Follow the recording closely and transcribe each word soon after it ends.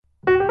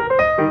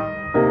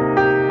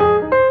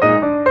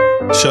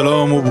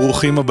שלום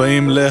וברוכים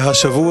הבאים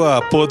להשבוע,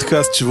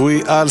 פודקאסט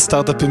שבועי על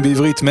סטארט-אפים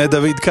בעברית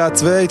מדוד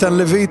קץ ואיתן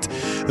לויט,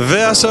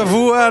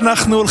 והשבוע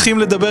אנחנו הולכים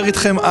לדבר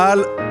איתכם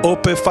על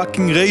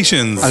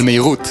אופריישנס. על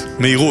מהירות.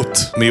 מהירות,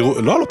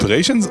 לא על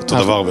אופריישנס, אותו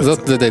דבר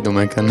בעצם. זה די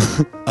דומה, כן.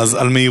 אז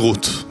על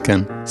מהירות.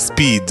 כן.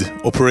 ספיד,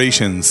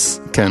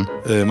 אופריישנס. כן.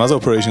 מה זה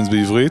אופריישנס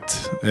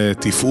בעברית?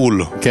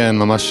 תפעול. כן,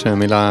 ממש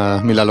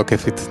מילה לא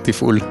כיפית,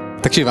 תפעול.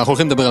 תקשיב, אנחנו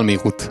הולכים לדבר על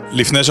מהירות.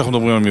 לפני שאנחנו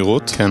מדברים על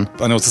מהירות, כן.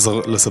 אני רוצה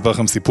לספר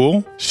לכם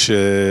סיפור,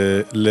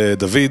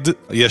 שלדוד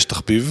יש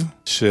תחביב,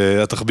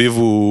 שהתחביב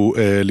הוא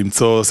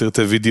למצוא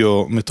סרטי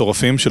וידאו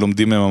מטורפים,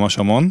 שלומדים מהם ממש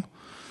המון,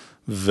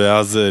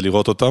 ואז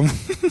לראות אותם.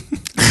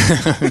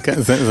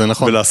 זה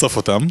נכון. ולאסוף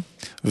אותם,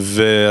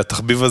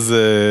 והתחביב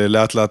הזה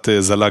לאט לאט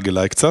זלג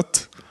אליי קצת.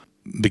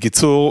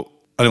 בקיצור,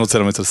 אני רוצה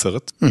ללמד על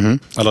סרט,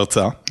 על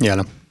הרצאה.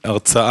 יאללה.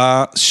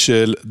 הרצאה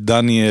של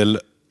דניאל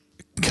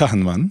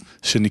כהנמן,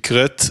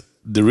 שנקראת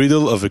The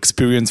Riddle of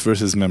Experience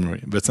versus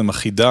Memory. בעצם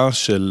החידה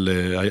של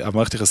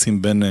המערכת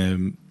יחסים בין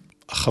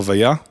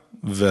החוויה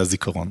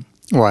והזיכרון.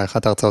 וואי,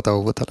 אחת ההרצאות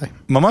האהובות עליי.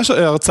 ממש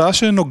הרצאה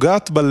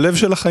שנוגעת בלב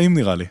של החיים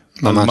נראה לי.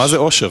 ממש. מה זה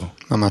אושר?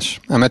 ממש.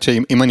 האמת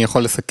שאם אני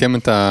יכול לסכם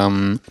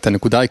את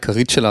הנקודה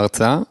העיקרית של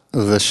ההרצאה,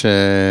 זה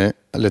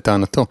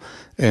שלטענתו,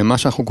 מה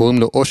שאנחנו קוראים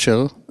לו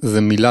אושר,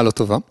 זה מילה לא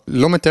טובה.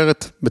 לא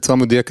מתארת בצורה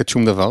מדויקת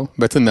שום דבר,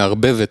 בעצם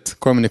מערבבת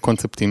כל מיני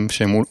קונספטים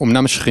שהם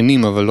אומנם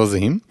שכנים אבל לא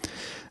זהים.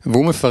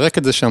 והוא מפרק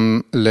את זה שם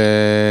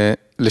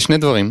לשני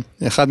דברים.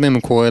 אחד מהם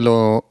הוא קורא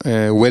לו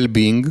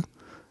well-being,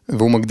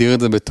 והוא מגדיר את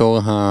זה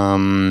בתור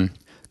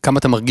כמה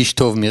אתה מרגיש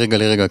טוב מרגע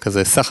לרגע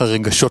כזה, סך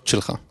הרגשות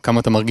שלך, כמה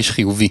אתה מרגיש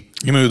חיובי.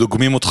 אם היו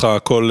דוגמים אותך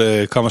כל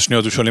כמה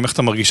שניות ושואלים איך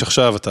אתה מרגיש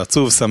עכשיו, אתה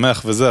עצוב,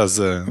 שמח וזה,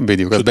 אז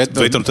בדיוק.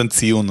 והיית נותן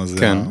ציון.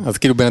 כן, אז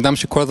כאילו בן אדם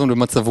שכל הזמן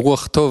במצב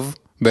רוח טוב,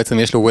 בעצם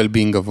יש לו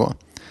well-being גבוה.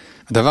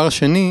 הדבר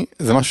השני,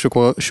 זה משהו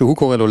שהוא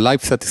קורא לו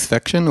life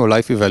satisfaction או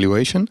life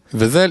evaluation,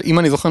 וזה, אם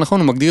אני זוכר נכון,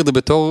 הוא מגדיר את זה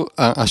בתור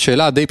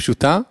השאלה הדי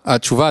פשוטה,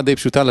 התשובה הדי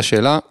פשוטה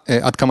לשאלה,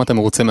 עד כמה אתה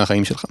מרוצה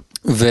מהחיים שלך.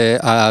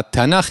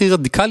 והטענה הכי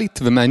רדיקלית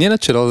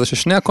ומעניינת שלו, זה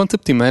ששני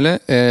הקונספטים האלה,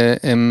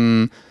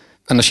 הם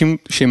אנשים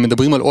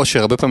שמדברים על אושר,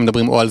 הרבה פעמים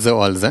מדברים או על זה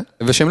או על זה,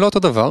 ושהם לא אותו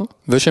דבר,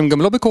 ושהם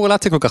גם לא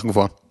בקורלציה כל כך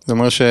גבוהה. זאת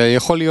אומרת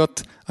שיכול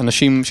להיות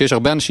אנשים, שיש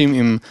הרבה אנשים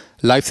עם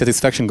life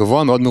satisfaction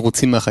גבוה, מאוד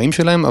מרוצים מהחיים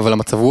שלהם, אבל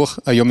המצב רוח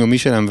היומיומי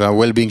שלהם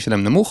וה-well-being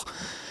שלהם נמוך,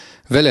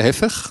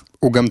 ולהפך,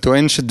 הוא גם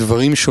טוען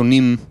שדברים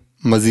שונים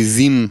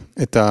מזיזים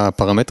את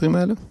הפרמטרים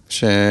האלה,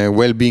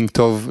 ש-well-being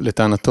טוב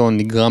לטענתו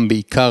נגרם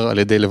בעיקר על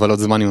ידי לבלות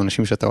זמן עם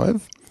אנשים שאתה אוהב,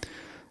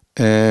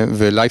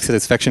 ו-life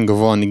satisfaction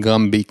גבוה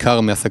נגרם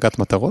בעיקר מהשגת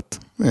מטרות,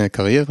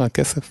 קריירה,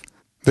 כסף.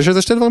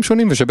 ושזה שתי דברים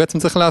שונים, ושבעצם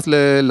צריך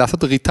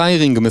לעשות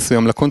ריטיירינג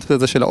מסוים לקונספט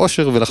הזה של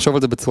האושר, ולחשוב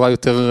על זה בצורה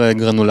יותר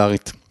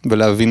גרנולרית,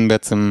 ולהבין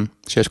בעצם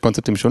שיש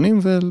קונספטים שונים,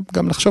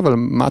 וגם לחשוב על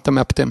מה אתה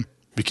מאפתם.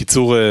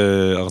 בקיצור,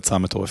 הרצאה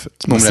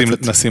מטורפת.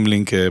 נשים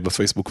לינק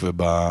בפייסבוק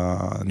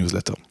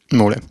ובניוזלטר.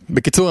 מעולה.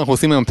 בקיצור, אנחנו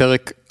עושים היום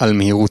פרק על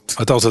מהירות.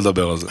 אתה רוצה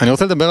לדבר על זה? אני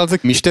רוצה לדבר על זה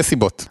משתי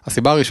סיבות.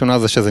 הסיבה הראשונה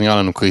זה שזה נראה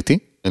לנו קריטי,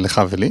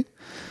 לך ולי,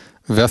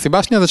 והסיבה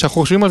השנייה זה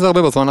שאנחנו חושבים על זה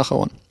הרבה בזמן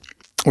האחרון.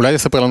 אולי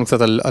תספר לנו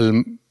קצת על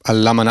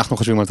למה אנחנו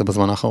חושבים על זה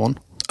בזמן האחרון.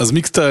 אז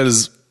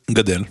מיקסטיילס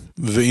גדל,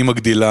 ועם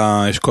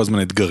הגדילה יש כל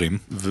הזמן אתגרים,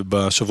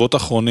 ובשבועות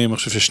האחרונים אני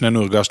חושב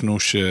ששנינו הרגשנו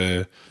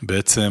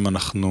שבעצם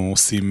אנחנו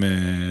עושים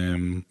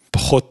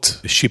פחות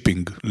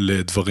שיפינג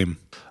לדברים.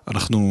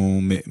 אנחנו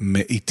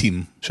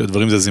מאיטים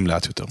שהדברים זזים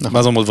לאט יותר.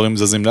 מה זה אומר דברים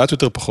זזים לאט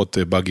יותר? פחות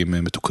באגים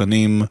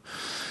מתוקנים,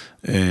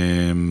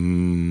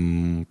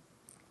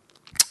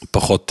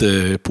 פחות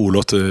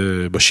פעולות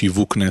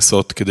בשיווק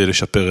נעשות כדי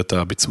לשפר את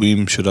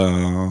הביצועים של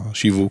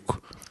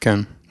השיווק. כן.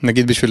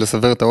 נגיד בשביל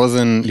לסבר את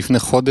האוזן, לפני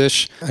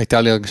חודש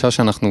הייתה לי הרגשה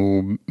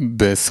שאנחנו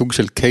בסוג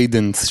של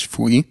קיידנס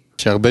שבועי,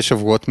 שהרבה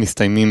שבועות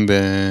מסתיימים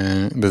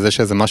בזה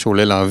שזה משהו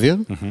עולה לאוויר,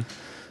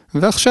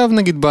 ועכשיו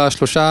נגיד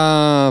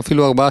בשלושה,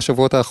 אפילו 4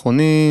 שבועות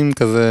האחרונים,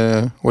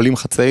 כזה עולים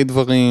חצאי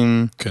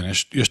דברים. כן,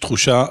 יש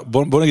תחושה,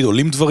 בוא נגיד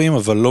עולים דברים,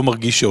 אבל לא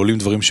מרגיש שעולים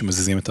דברים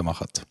שמזיזים את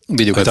המחט.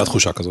 בדיוק. הייתה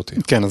תחושה כזאת.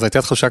 כן, אז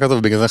הייתה תחושה כזאת,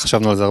 ובגלל זה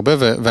חשבנו על זה הרבה,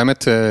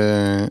 והאמת,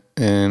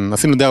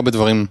 עשינו די הרבה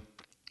דברים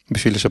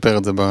בשביל לשפר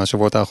את זה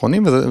בשבועות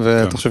האחרונים,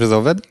 ואתה חושב שזה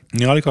עובד?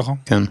 נראה לי ככה.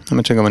 כן,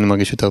 האמת שגם אני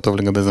מרגיש יותר טוב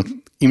לגבי זה.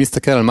 אם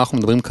נסתכל על מה אנחנו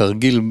מדברים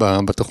כרגיל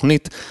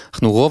בתוכנית,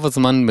 אנחנו רוב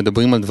הזמן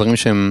מדברים על דברים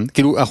שהם,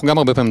 כאילו, אנחנו גם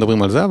הרבה פעמים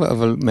מדברים על זה,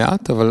 אבל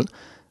מעט, אבל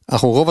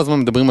אנחנו רוב הזמן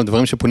מדברים על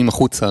דברים שפונים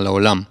החוצה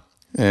לעולם.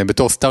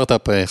 בתור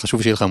סטארט-אפ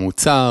חשוב שיהיה לך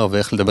מוצר,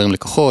 ואיך לדבר עם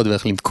לקוחות,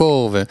 ואיך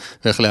למכור,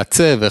 ואיך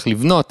לעצב, ואיך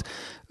לבנות,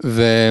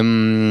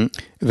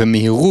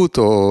 ומהירות,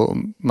 או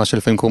מה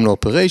שלפעמים קוראים לו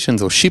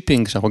operations, או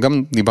shipping, שאנחנו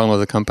גם דיברנו על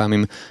זה כמה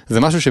פעמים, זה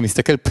משהו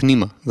שמסתכל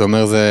פנימה. זה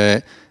אומר,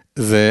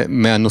 זה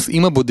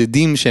מהנושאים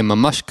הבודדים שהם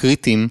ממש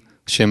קריטיים,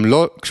 שהם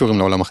לא קשורים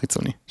לעולם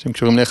החיצוני, שהם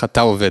קשורים לאיך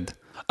אתה עובד.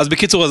 אז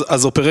בקיצור,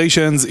 אז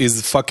operations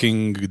is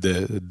fucking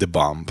the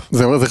bomb.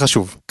 זה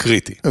חשוב.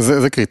 קריטי.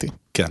 זה קריטי.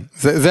 כן.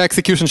 זה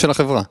האקסקיושן של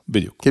החברה.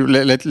 בדיוק. כאילו,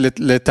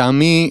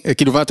 לטעמי,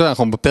 כאילו, ואתה יודע,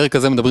 אנחנו בפרק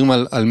הזה מדברים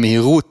על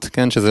מהירות,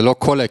 כן, שזה לא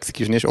כל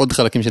האקסקיושן, יש עוד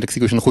חלקים של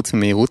אקסקיושן חוץ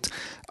ממהירות,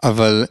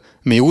 אבל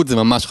מהירות זה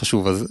ממש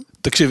חשוב, אז...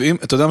 תקשיב,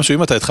 אתה יודע משהו,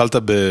 אם אתה התחלת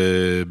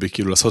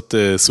כאילו לעשות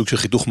סוג של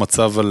חיתוך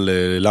מצב על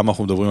למה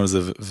אנחנו מדברים על זה,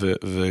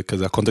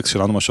 וכזה הקונטקסט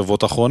שלנו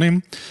מהשבועות האחרונים,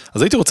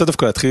 אז הייתי רוצה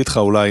דווקא להתחיל איתך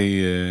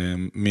אולי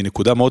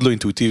מנקודה מאוד לא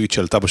אינטואיטיבית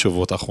שעלתה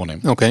בשבועות האחרונים.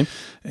 אוקיי.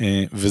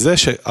 וזה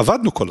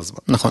שעבדנו כל הזמן.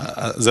 נכון.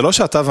 זה לא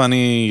שאתה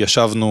ואני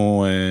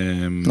ישבנו,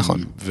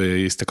 נכון.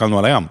 והסתכלנו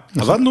על הים.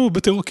 עבדנו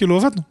בתיאור, כאילו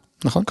עבדנו.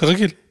 נכון.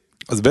 כרגיל.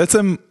 אז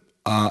בעצם...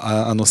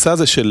 הנושא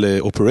הזה של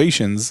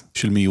operations,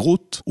 של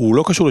מהירות, הוא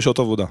לא קשור לשעות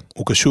עבודה,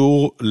 הוא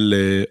קשור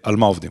על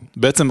מה עובדים.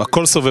 בעצם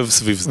הכל סובב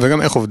סביב זה.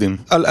 וגם איך עובדים.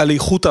 על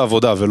איכות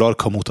העבודה ולא על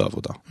כמות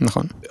העבודה.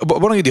 נכון.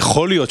 בוא נגיד,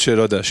 יכול להיות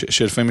שלא יודע,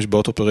 שלפעמים יש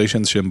בעיות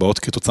operations שהן באות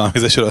כתוצאה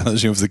מזה של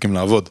אנשים מפסיקים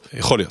לעבוד.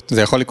 יכול להיות.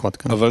 זה יכול לקרות,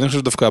 כן. אבל אני חושב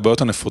שדווקא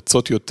הבעיות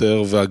הנפוצות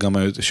יותר, וגם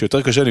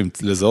שיותר קשה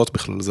לזהות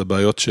בכלל, זה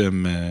בעיות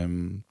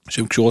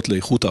שהן קשורות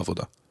לאיכות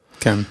העבודה.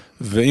 כן.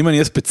 ואם אני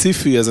אהיה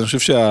ספציפי, אז אני חושב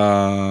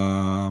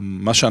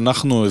שמה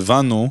שאנחנו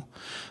הבנו,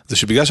 זה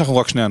שבגלל שאנחנו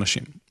רק שני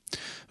אנשים,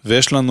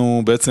 ויש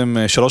לנו בעצם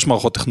 3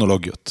 מערכות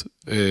טכנולוגיות,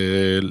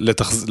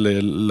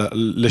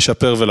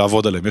 לשפר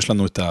ולעבוד עליהן. יש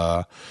לנו את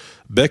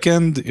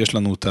ה-Backend, יש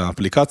לנו את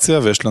האפליקציה,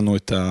 ויש לנו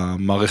את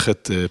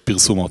המערכת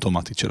פרסום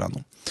האוטומטית שלנו.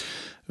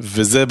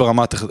 וזה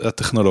ברמה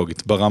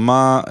הטכנולוגית.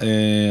 ברמה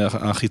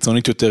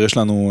החיצונית יותר יש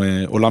לנו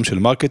עולם של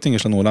מרקטינג,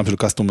 יש לנו עולם של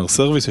customer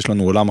service, יש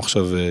לנו עולם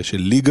עכשיו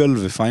של legal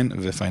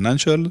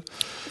ו-financial.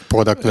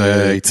 פרודקט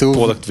ועיצוב.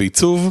 פרודקט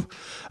ועיצוב.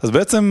 אז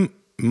בעצם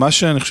מה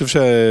שאני חושב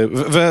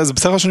וזה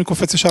בסדר שאני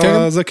קופץ ישר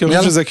על זה, כי אני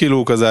חושב שזה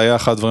כאילו כזה היה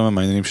אחד הדברים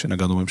המעניינים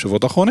שנגענו בהם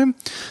בשבועות האחרונים.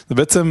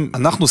 ובעצם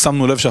אנחנו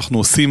שמנו לב שאנחנו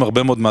עושים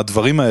הרבה מאוד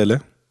מהדברים האלה,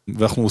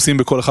 ואנחנו עושים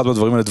בכל אחד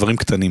מהדברים האלה דברים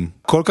קטנים.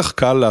 כל כך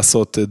קל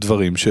לעשות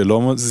דברים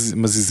שלא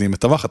מזיזים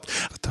את המחט.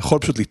 אתה יכול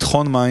פשוט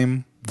לטחון מים,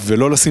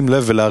 ולא לשים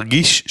לב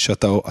ולהרגיש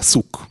שאתה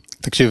עסוק.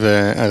 תקשיב,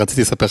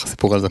 רציתי לספר לך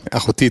סיפור על זה.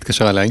 אחותי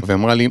התקשרה אליי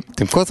ואמרה לי,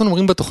 אתם כל הזמן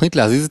אומרים בתוכנית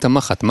להזיז את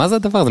המחט. מה זה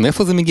הדבר הזה?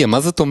 מאיפה זה מגיע? מה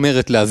זאת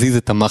אומרת להזיז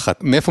את המחט?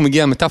 מאיפה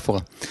מגיעה המטאפורה?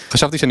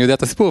 חשבתי שאני יודע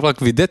את הסיפור, אבל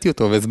רק וידאתי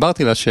אותו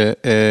והסברתי לה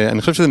שאני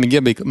חושב שזה מגיע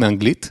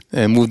מאנגלית,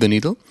 move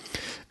the needle,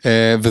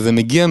 וזה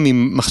מגיע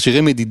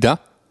ממכשירי מדידה.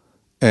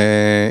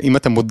 אם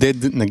אתה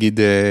מודד,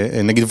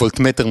 נגיד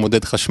וולטמטר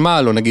מודד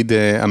חשמל, או נגיד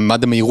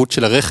מד המהירות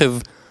של הרכב,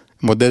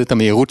 מודד את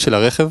המהירות של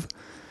הרכב,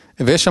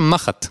 ויש שם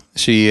מחט,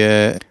 שהיא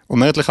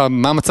אומרת לך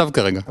מה המצב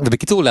כרגע.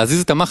 ובקיצור,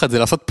 להזיז את המחט זה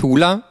לעשות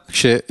פעולה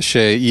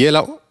שיהיה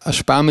לה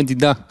השפעה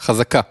מדידה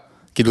חזקה.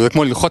 כאילו זה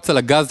כמו ללחוץ על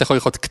הגז, אתה יכול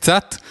ללחוץ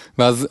קצת,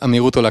 ואז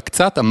המהירות עולה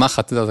קצת,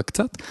 המחט זה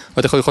קצת,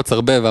 ואתה יכול ללחוץ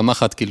הרבה,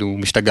 והמחט כאילו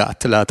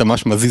משתגעת, אתה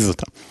ממש מזיז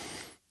אותה.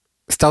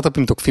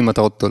 סטארט-אפים תוקפים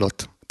מטרות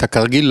גדולות. אתה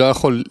כרגיל לא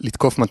יכול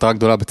לתקוף מטרה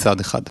גדולה בצד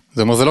אחד. זאת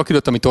אומרת, זה לא כאילו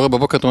אתה מתעורר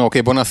בבוקר, אתה אומר,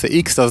 אוקיי, בוא נעשה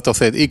X, אז אתה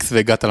עושה את X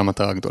והגעת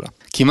למטרה הגדולה.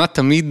 כמעט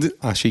תמיד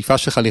השאיפה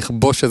שלך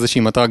לכבוש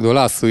איזושהי מטרה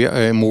גדולה,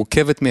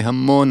 מורכבת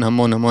מהמון,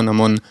 המון, המון,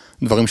 המון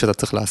דברים שאתה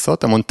צריך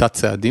לעשות, המון תת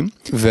צעדים,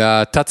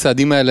 והתת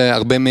צעדים האלה,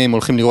 הרבה מהם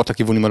הולכים לראות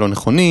לכיוונים הלא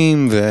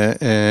נכונים,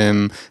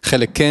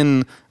 וחלק כן,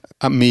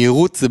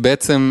 המהירות זה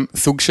בעצם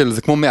סוג של,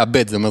 זה כמו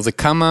מעבד, זאת אומרת, זה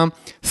כמה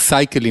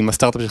סייקלים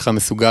הסטארט-אפ שלך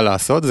מסוגל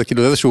לעשות, זה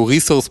כאילו איזשהו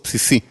ריסורס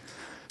בסיסי.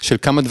 של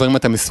כמה דברים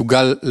אתה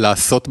מסוגל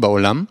לעשות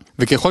בעולם,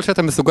 וככל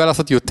שאתה מסוגל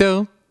לעשות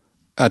יותר,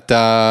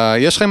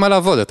 יש לך עם מה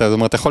לעבוד, זאת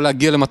אומרת, אתה יכול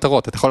להגיע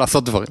למטרות, אתה יכול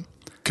לעשות דברים.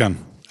 כן.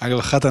 אגב,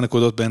 אחת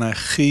הנקודות בעיניי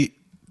הכי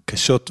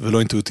קשות ולא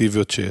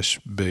אינטואיטיביות שיש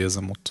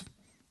ביזמות.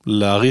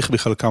 להעריך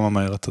בכלל כמה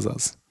מהר אתה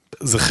זז.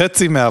 זה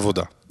חצי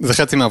מהעבודה. זה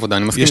חצי מהעבודה,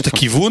 אני מסכים. יש את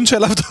הכיוון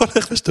שאליו אתה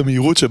הולך, ויש את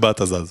המהירות שבה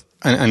אתה זז.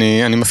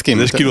 אני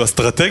מסכים. יש כאילו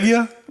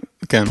אסטרטגיה,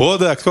 כן.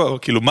 פרודקט,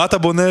 כאילו מה אתה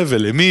בונה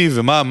ולמי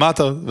ומה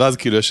אתה, ואז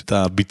כאילו יש את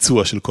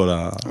הביצוע של כל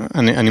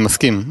אני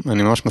מסכים,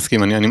 אני ממש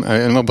מסכים. אני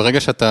אומר,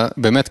 ברגע שאתה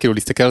באמת כאילו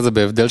להסתכל על זה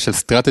בהבדל של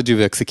סטרטג'י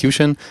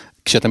ואקסקיושן,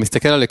 כשאתה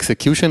מסתכל על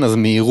אקסקיושן, אז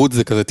מהירות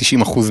זה כזה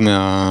 90%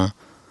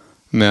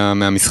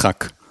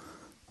 מהמשחק.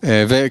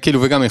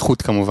 וכאילו, וגם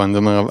איכות כמובן,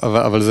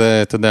 אבל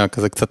זה, אתה יודע,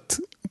 כזה קצת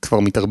כבר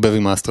מתערבב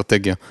עם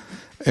האסטרטגיה.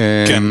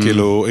 כן,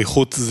 כאילו,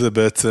 איכות זה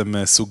בעצם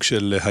סוג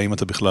של האם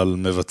אתה בכלל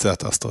מבצע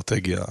את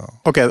האסטרטגיה.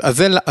 אוקיי,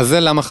 אז זה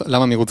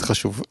למה מהירות זה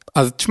חשוב.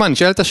 אז תשמע, אני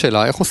שואל את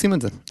השאלה, איך עושים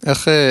את זה?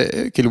 איך,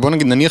 כאילו, בוא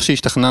נגיד, נניח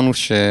שהשתכנענו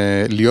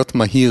שלהיות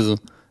מהיר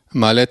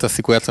מעלה את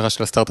הסיכוי ההצלחה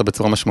של הסטארט-אפ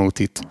בצורה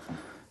משמעותית.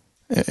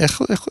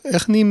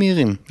 איך נהיים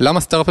מהירים? למה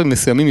סטארט-אפים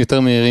מסוימים יותר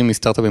מהירים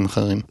מסטארט-אפים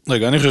אחרים?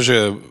 רגע, אני חושב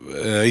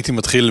שהייתי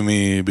מתחיל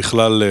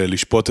מבכלל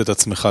לשפוט את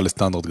עצמך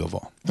לסטנדרט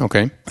גבוה.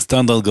 אוקיי.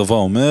 סטנדרט גבוה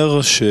אומר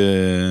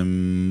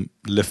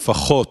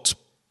שלפחות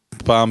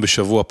פעם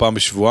בשבוע, פעם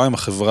בשבועיים,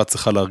 החברה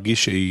צריכה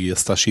להרגיש שהיא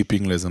עשתה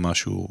שיפינג לאיזה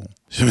משהו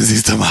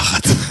שמזיז את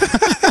המחט.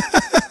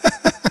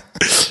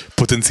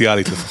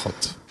 פוטנציאלית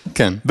לפחות.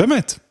 כן.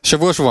 באמת.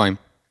 שבוע-שבועיים.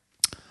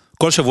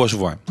 כל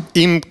שבוע-שבועיים.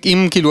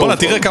 אם כאילו... בוא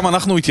תראה כמה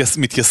אנחנו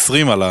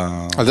מתייסרים על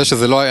ה... על זה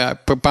שזה לא היה,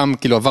 פעם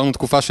כאילו עברנו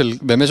תקופה של,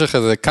 במשך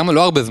איזה, כמה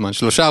לא הרבה זמן,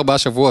 3-4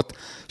 שבועות,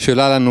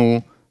 שעלה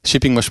לנו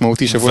שיפינג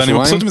משמעותי שבוע-שבועיים.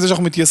 ואני מבסוט מזה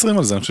שאנחנו מתייסרים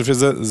על זה, אני חושב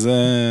שזה...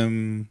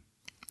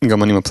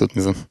 גם אני מבסוט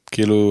מזה.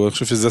 כאילו, אני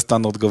חושב שזה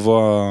סטנדרט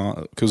גבוה,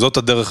 כאילו זאת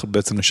הדרך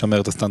בעצם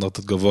לשמר את הסטנדרט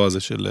הגבוה הזה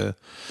של...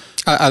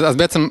 אז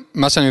בעצם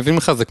מה שאני מבין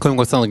לך זה קודם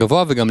כל סטנדרט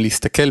גבוה, וגם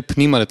להסתכל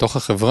פנימה לתוך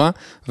החברה,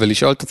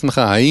 ולשאול את עצמך,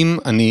 האם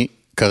אני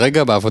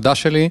כרגע בעבודה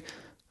שלי,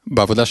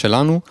 בעבודה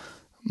שלנו,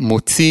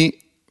 מוציא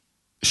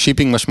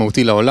שיפינג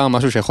משמעותי לעולם,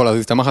 משהו שיכול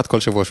להזיז את המחט כל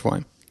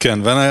שבוע-שבועיים. כן,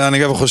 ואני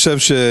גם חושב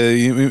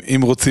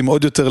שאם רוצים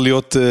עוד יותר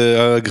להיות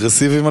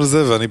אגרסיביים על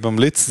זה, ואני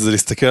ממליץ, זה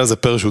להסתכל על זה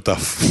פר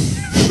שותף.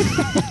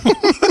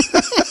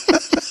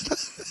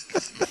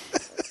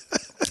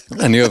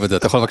 אני אוהב את זה,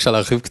 אתה יכול בבקשה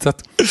להרחיב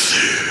קצת?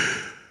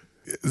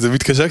 זה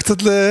מתקשר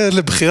קצת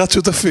לבחירת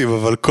שותפים,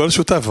 אבל כל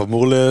שותף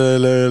אמור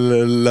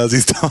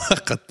להזיז את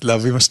המחט,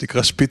 להביא מה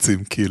שנקרא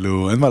שפיצים,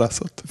 כאילו, אין מה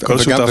לעשות.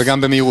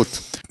 וגם במהירות.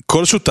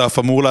 כל שותף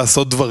אמור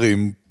לעשות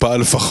דברים,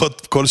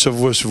 לפחות כל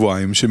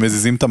שבוע-שבועיים,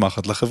 שמזיזים את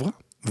המחט לחברה,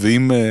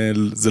 ואם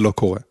זה לא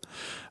קורה,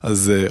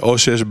 אז או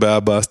שיש בעיה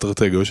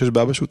באסטרטגיה, או שיש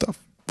בעיה בשותף,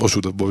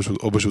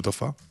 או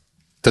בשותפה.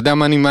 אתה יודע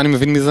מה אני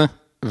מבין מזה?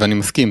 ואני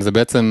מסכים, זה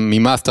בעצם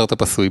ממה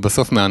הסטארט-אפ עשוי,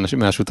 בסוף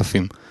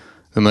מהשותפים.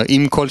 זאת אומרת,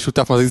 אם כל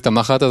שותף מזיז את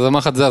המחט, אז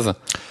המחט זזה.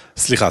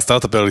 סליחה,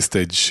 סטארט-אפ early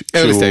stage.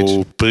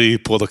 כאילו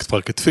pre-product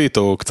market fit,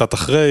 או קצת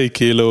אחרי,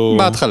 כאילו...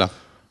 בהתחלה.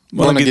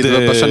 בוא נגיד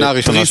בשנה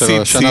הראשונה שלו.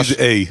 pre-seed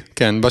A.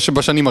 כן,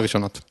 בשנים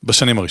הראשונות.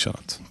 בשנים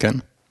הראשונות. כן,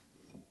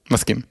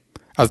 מסכים.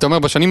 אז אתה אומר,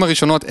 בשנים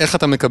הראשונות, איך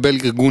אתה מקבל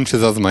ארגון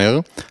שזז מהר?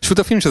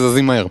 שותפים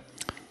שזזים מהר.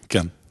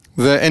 כן.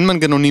 ואין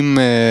מנגנונים,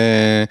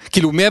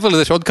 כאילו מעבר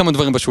לזה שעוד כמה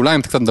דברים בשוליים,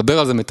 אתה קצת מדבר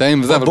על זה,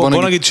 מתאם וזה, אבל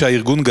בוא נגיד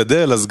שהארגון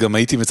גדל, אז גם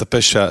הייתי מצפה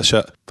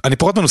אני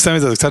פחות מנוסה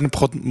מזה, קצת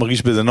פחות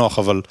מרגיש בזה נוח,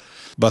 אבל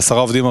ב10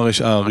 עובדים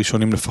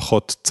הראשונים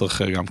לפחות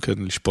צריך גם כן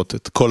לשפוט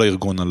את כל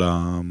הארגון על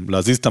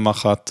להזיז את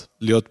המחט,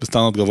 להיות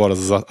בסטנדרט גבוה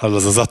על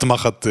הזזת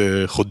מחט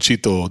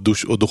חודשית או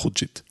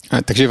דו-חודשית.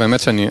 תקשיב, האמת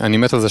שאני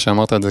מת על זה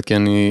שאמרת את זה, כי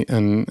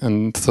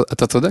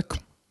אתה צודק.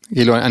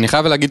 כאילו, אני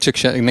חייב להגיד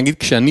שנגיד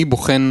כשאני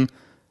בוחן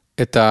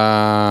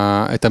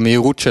את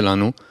המהירות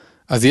שלנו,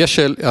 אז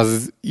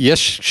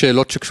יש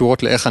שאלות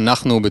שקשורות לאיך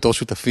אנחנו בתור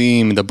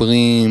שותפים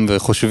מדברים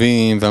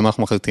וחושבים ומה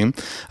אנחנו מחליטים,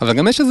 אבל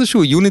גם יש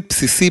איזשהו יוניט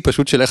בסיסי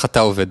פשוט של איך אתה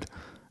עובד,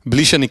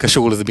 בלי שאני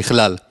קשור לזה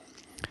בכלל.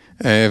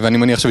 ואני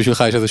מניח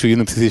שבשבילך יש איזשהו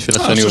יוניט בסיסי של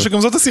איך שאני עובד. אני חושב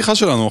שגם זאת השיחה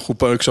שלנו,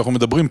 כשאנחנו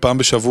מדברים פעם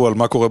בשבוע על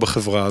מה קורה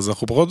בחברה, אז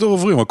אנחנו פחות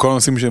עוברים על כל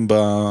הנושאים שהם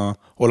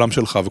בעולם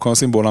שלך וכל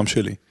הנושאים בעולם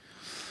שלי.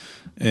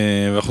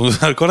 ואנחנו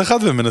על כל אחד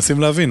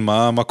ומנסים להבין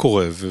מה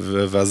קורה,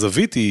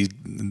 והזווית היא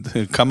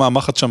כמה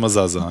המחט שם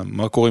זזה,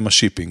 מה קורה עם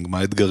השיפינג, מה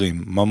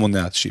האתגרים, מה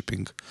מונע את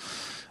שיפינג,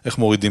 איך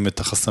מורידים את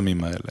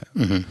החסמים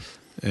האלה.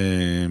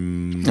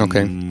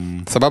 אוקיי,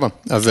 סבבה.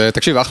 אז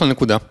תקשיב, אחלה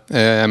נקודה.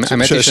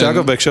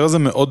 שאגב, בהקשר הזה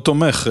מאוד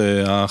תומך,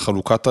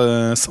 החלוקת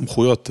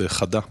הסמכויות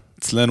חדה.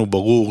 אצלנו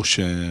ברור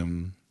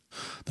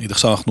נגיד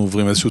עכשיו אנחנו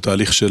עוברים איזשהו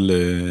תהליך של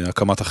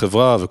הקמת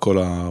החברה וכל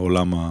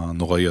העולם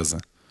הנוראי הזה.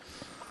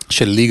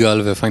 של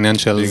legal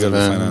ו-financials.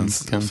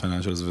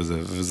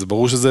 וזה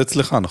ברור שזה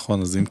אצלך,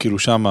 נכון? אז אם כאילו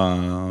שם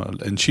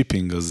אין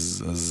שיפינג,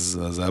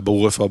 אז היה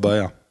ברור איפה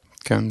הבעיה.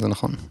 כן, זה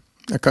נכון.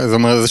 זה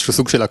אומר איזשהו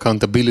סוג של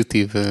accountability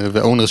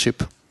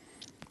ו-ownership.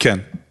 כן,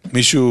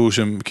 מישהו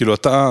שכאילו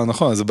אתה,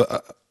 נכון,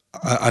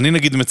 אני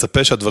נגיד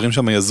מצפה שהדברים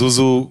שם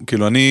יזוזו,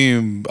 כאילו אני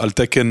על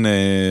תקן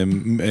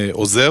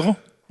עוזר,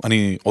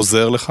 אני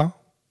עוזר לך,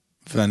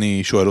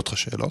 ואני שואל אותך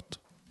שאלות.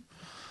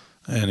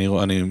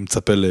 אני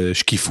מצפה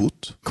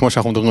לשקיפות. כמו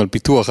שאנחנו מדברים על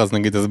פיתוח, אז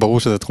נגיד, אז ברור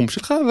שזה תחום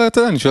שלך, ואתה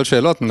יודע, אני שואל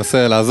שאלות,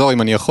 מנסה לעזור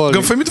אם אני יכול. גם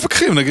לפעמים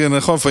מתווכחים, נגיד,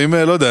 נכון, לפעמים,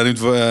 לא יודע,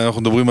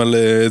 אנחנו מדברים על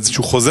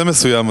איזשהו חוזה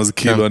מסוים, אז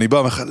כאילו, אני בא,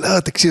 אומר לך, לא,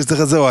 תקשיב,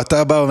 זה זהו,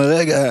 אתה בא, אומר,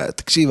 רגע,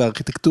 תקשיב,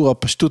 הארכיטקטורה,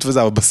 הפשטות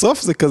וזה, אבל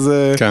בסוף זה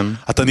כזה,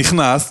 אתה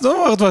נכנס,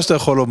 לא אומר את מה שאתה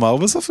יכול לומר,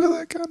 ובסוף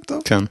כזה, כן,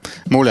 טוב. כן,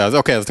 מעולה, אז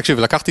אוקיי, אז תקשיב,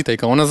 לקחתי את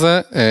העיקרון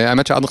הזה,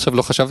 האמת שעד עכשיו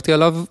לא חשבתי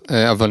עליו,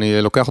 אבל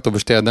אני לוקח אותו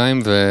בשתי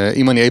ידיים,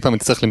 ואם אני אי פעם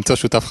אצטרך למצוא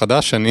שותף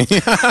חדש, אני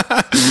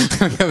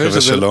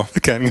מקווה שלא.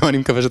 כן, גם אני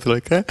מקווה שזה לא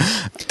יקרה.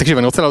 תקשיב,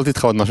 אני רוצה להעלות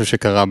איתך עוד משהו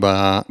שקרה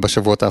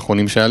בשבועות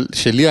האחרונים,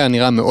 שלי היה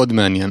נראה מאוד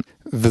מעניין,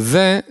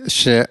 וזה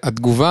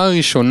שהתגובה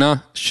הראשונה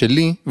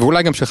שלי,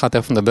 ואולי גם שלך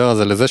תכף נדבר על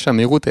זה, לזה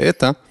שהמהירות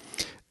האטה,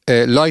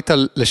 לא הייתה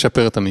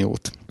לשפר את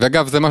המהירות.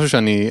 ואגב, זה משהו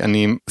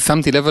שאני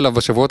שמתי לב אליו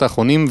בשבועות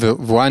האחרונים,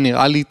 והוא היה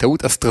נראה לי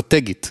טעות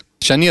אסטרטגית,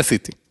 שאני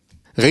עשיתי.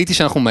 ראיתי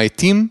שאנחנו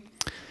מאטים,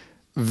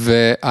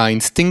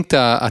 והאינסטינקט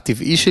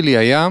הטבעי שלי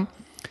היה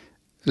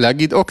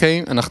להגיד,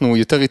 אוקיי, אנחנו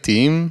יותר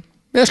איטיים,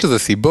 יש לזה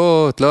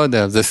סיבות, לא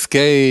יודע, זה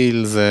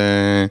סקייל,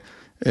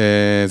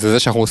 זה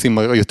שאנחנו עושים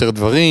יותר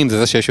דברים,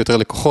 זה שיש יותר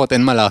לקוחות,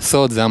 אין מה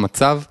לעשות, זה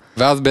המצב,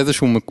 ואז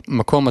באיזשהו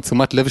מקום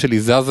התשומת לב שלי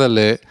זזה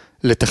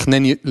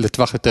לתכנן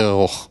לטווח יותר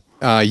ארוך.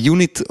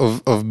 ה-unit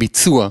of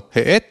ביצוע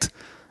האט,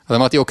 אז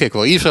אמרתי, אוקיי,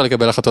 כבר אי אפשר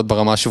לקבל החלטות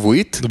ברמה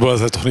השבועית. בוא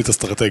נעשה תוכנית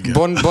אסטרטגיה.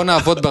 בוא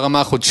נעבוד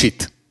ברמה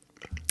החודשית.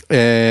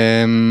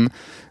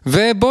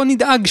 ובוא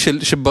נדאג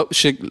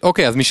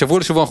אוקיי, אז משבוע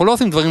לשבוע אנחנו לא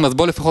עושים דברים, אז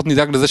בוא לפחות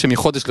נדאג לזה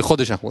שמחודש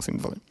לחודש אנחנו עושים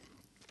דברים.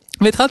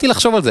 והתחלתי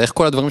לחשוב על זה, איך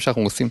כל הדברים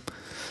שאנחנו עושים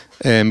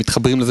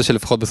מתחברים לזה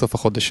שלפחות בסוף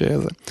החודש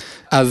הזה.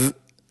 אז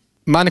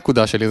מה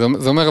הנקודה שלי?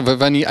 זה אומר,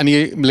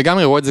 ואני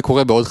לגמרי רואה את זה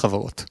קורה בעוד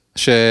חברות.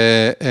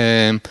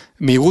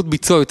 שמהירות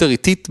ביצוע יותר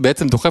איטית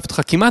בעצם דוחפת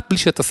אותך כמעט בלי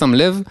שאתה שם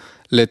לב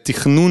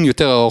לתכנון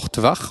יותר ארוך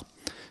טווח,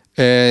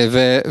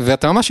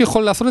 ואתה ממש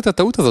יכול לעשות את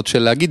הטעות הזאת של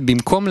להגיד,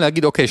 במקום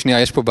להגיד, אוקיי,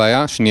 שנייה, יש פה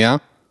בעיה, שנייה,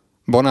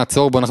 בוא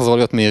נעצור, בוא נחזור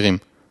להיות מהירים.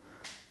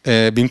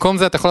 במקום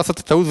זה אתה יכול לעשות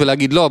את הטעות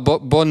ולהגיד, לא,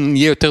 בוא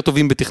נהיה יותר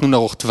טובים בתכנון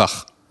ארוך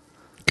טווח.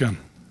 כן.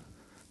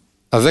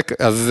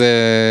 אז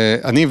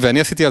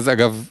אני עשיתי אז,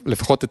 אגב,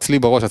 לפחות אצלי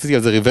בראש, עשיתי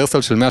על זה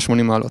ריברסל של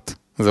 180 מעלות.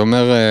 זה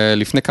אומר,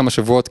 לפני כמה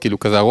שבועות, כאילו,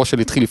 כזה הראש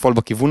שלי התחיל לפעול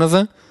בכיוון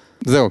הזה,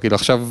 זהו, כאילו,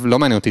 עכשיו לא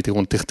מעניין אותי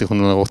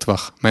תכנון ארוך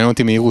טווח, מעניין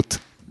אותי מהירות.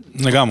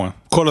 לגמרי,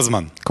 כל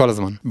הזמן. כל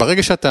הזמן.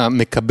 ברגע שאתה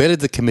מקבל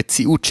את זה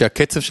כמציאות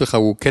שהקצב שלך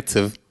הוא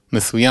קצב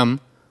מסוים,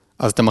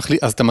 אז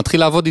אתה מתחיל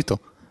לעבוד איתו.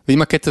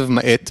 ואם הקצב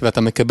מעט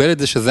ואתה מקבל את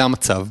זה שזה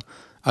המצב,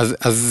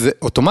 אז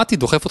אוטומטית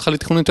דוחף אותך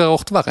לתכנון יותר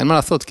ארוך טווח, אין מה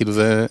לעשות, כאילו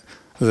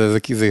זה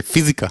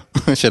פיזיקה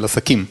של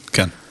עסקים.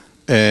 כן.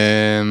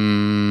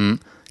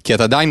 כי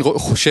אתה עדיין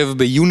חושב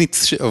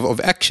ב-units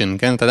of action,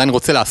 כן? אתה עדיין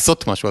רוצה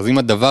לעשות משהו, אז אם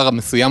הדבר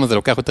המסוים הזה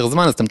לוקח יותר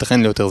זמן, אז אתה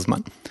מתכנן לי יותר זמן.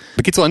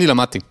 בקיצור, אני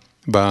למדתי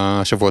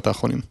בשבועות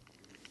האחרונים.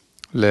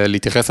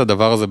 להתייחס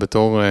לדבר הזה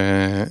בתור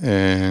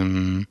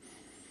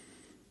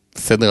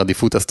סדר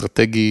עדיפות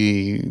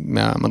אסטרטגי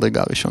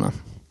מהמדרגה הראשונה.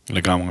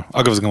 לגמרי.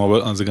 אגב,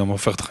 זה גם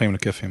הופך את החיים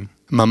לכיפים.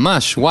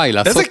 ממש, וואי,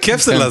 לעשות... איזה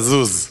כיף זה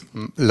לזוז.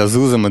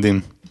 לזוז זה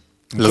מדעים.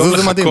 לזוז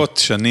זה מדהים. לחכות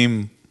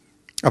שנים.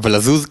 אבל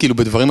לזוז כאילו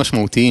בדברים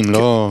משמעותיים,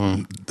 לא...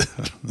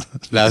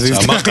 להזיז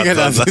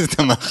את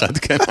המחט,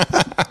 כן.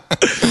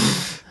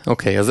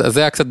 אוקיי, אז זה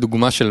היה קצת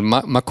דוגמה של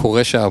מה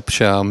קורה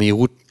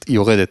שהמהירות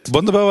יורדת.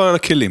 בוא נדבר על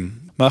הכלים.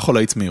 מה יכול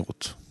להאיץ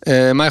מהירות?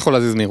 מה יכול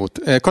להזיז מהירות?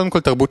 קודם כל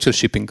תרבות של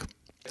שיפינג.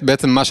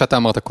 בעצם מה שאתה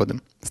אמרת קודם.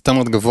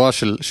 סטנדרט גבוה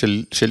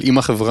של אם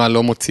החברה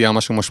לא מוציאה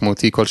משהו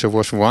משמעותי כל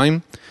שבוע-שבועיים,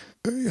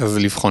 אז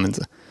לבחון את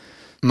זה.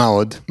 מה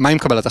עוד? מה עם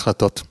קבלת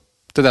החלטות?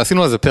 אתה יודע,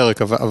 עשינו על זה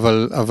פרק,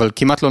 אבל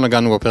כמעט לא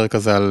נגענו בפרק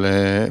הזה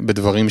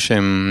בדברים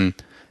שהם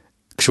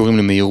קשורים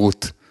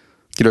למהירות.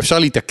 כאילו אפשר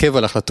להתעכב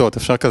על החלטות,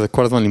 אפשר כזה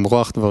כל הזמן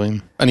למרוח דברים.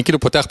 אני כאילו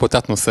פותח פה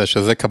תת נושא,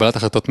 שזה קבלת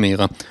החלטות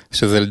מהירה,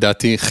 שזה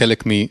לדעתי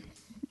חלק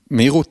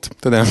מהירות,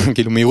 אתה יודע,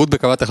 כאילו מהירות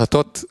בקבלת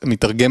החלטות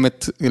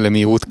מתרגמת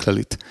למהירות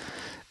כללית.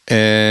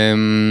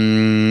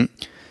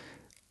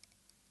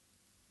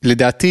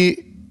 לדעתי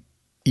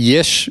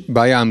יש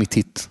בעיה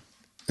אמיתית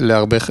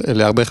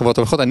להרבה חברות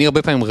הולכות, אני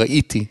הרבה פעמים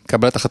ראיתי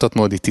קבלת החלטות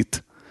מאוד איטית,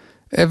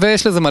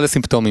 ויש לזה מלא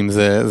סימפטומים,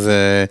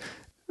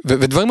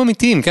 ודברים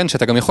אמיתיים, כן,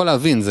 שאתה גם יכול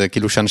להבין, זה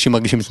כאילו שאנשים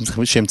מרגישים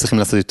שהם צריכים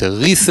לעשות יותר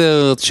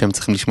ריסרצ', שהם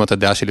צריכים לשמוע את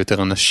הדעה של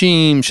יותר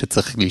אנשים,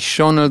 שצריך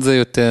לישון על זה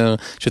יותר,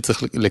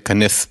 שצריך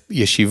לכנס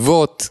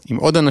ישיבות עם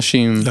עוד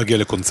אנשים.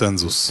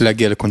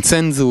 להגיע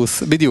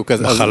לקונצנזוס, בדיוק.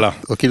 מחלה.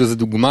 או כאילו זה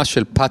דוגמה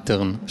של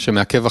פאטרן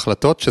שמעכב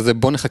החלטות, שזה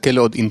בוא נחכה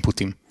לעוד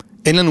אינפוטים.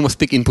 אין לנו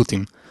מספיק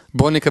אינפוטים.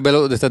 בוא נקבל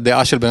עוד את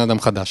הדעה של בן אדם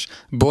חדש.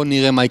 בוא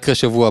נראה מה יקרה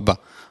שבוע הבא.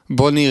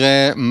 בוא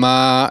נראה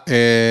מה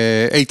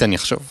איתן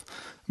יחשוב.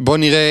 בוא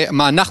נראה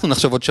מה אנחנו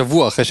נחשוב עוד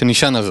שבוע אחרי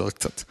שנשען על זה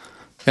קצת.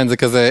 כן, זה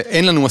כזה,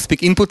 אין לנו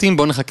מספיק אינפוטים,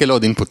 בוא נחכה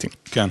לעוד אינפוטים.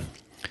 כן.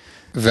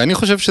 ואני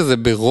חושב שזה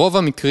ברוב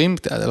המקרים,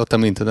 לא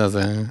תמיד, אתה יודע,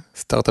 זה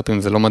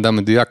סטארט-אפים, זה לא מדע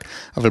מדויק,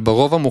 אבל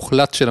ברוב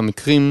המוחלט של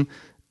המקרים,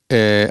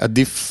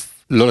 עדיף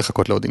לא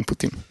לחכות לעוד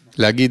אינפוטים.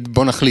 להגיד,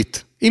 בוא נחליט.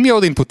 אם יהיה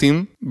עוד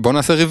אינפוטים, בוא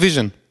נעשה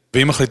ריוויז'ן.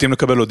 ואם מחליטים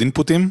לקבל עוד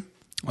אינפוטים,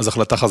 אז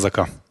החלטה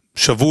חזקה.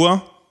 שבוע,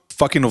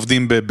 פאקינג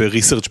עובדים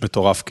בריסרצ'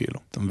 מטורף כאילו.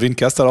 אתה מבין?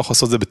 כי אז אתה לא יכול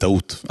לעשות את זה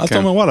בטעות. אז אתה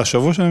אומר, וואלה,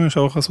 שבוע שאני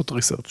הולך לעשות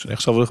ריסרצ'. אני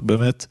עכשיו הולך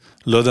באמת,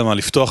 לא יודע מה,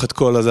 לפתוח את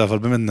כל הזה, אבל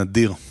באמת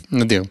נדיר.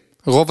 נדיר.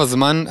 רוב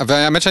הזמן,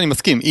 והאמת שאני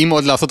מסכים, אם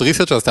עוד לעשות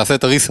ריסרצ' אז תעשה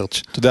את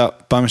הריסרצ'. אתה יודע,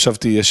 פעם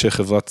ישבתי, יש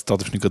חברת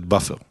סטארט-אפ שנקראת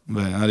באפר,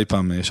 והיה לי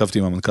פעם, ישבתי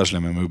עם המנכ"ל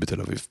שלהם, הם היו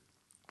בתל אביב.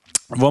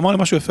 והוא אמר לי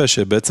משהו יפה,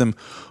 שבעצם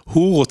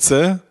הוא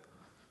רוצה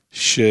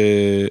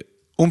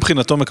שהוא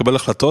מבחינתו מקבל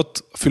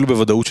החלטות, אפילו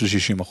בוודאות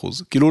של 60%.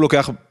 כאילו הוא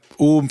לוקח,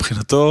 הוא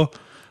מבחינתו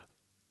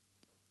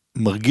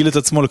מרגיל את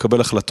עצמו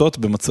לקבל החלטות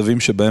במצבים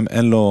שבהם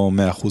אין לו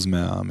 100%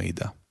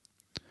 מהמידע.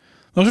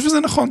 אני חושב שזה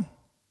נכון.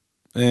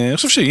 אני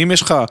חושב שאם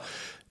יש לך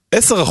 10%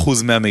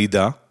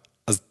 מהמידע,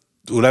 אז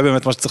אולי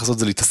באמת מה שצריך לעשות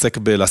זה להתעסק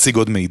בלהשיג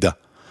עוד מידע.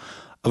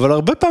 אבל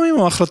הרבה פעמים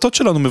ההחלטות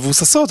שלנו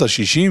מבוססות על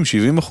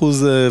 60-70%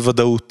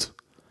 ודאות.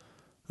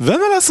 ואין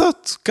מה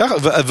לעשות.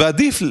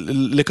 ועדיף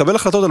לקבל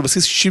החלטות על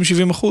בסיס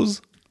 60-70%,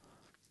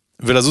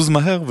 ולזוז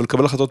מהר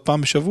ולקבל החלטות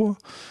פעם בשבוע,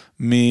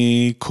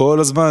 מכל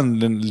הזמן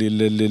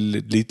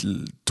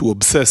to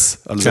obsess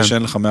על זה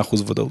שאין לך 100%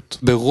 ודאות.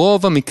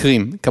 ברוב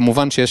המקרים,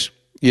 כמובן שיש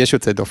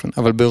יוצא דופן,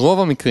 אבל ברוב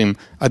המקרים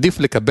עדיף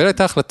לקבל את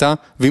ההחלטה,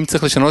 ואם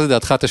צריך לשנות את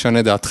דעתך,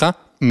 תשנה דעתך,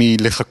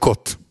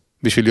 מלחכות,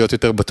 בשביל להיות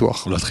יותר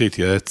בטוח. ולהתחיל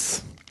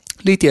להתייעץ.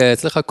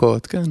 להתייעץ,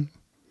 לחכות, כן.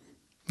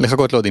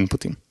 לחכות לעוד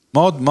אינפוטים.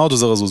 מה עוד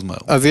עוזר לזוז מהר?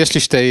 אז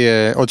יש לי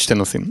עוד שתי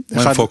נושאים.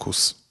 מה עם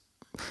פוקוס?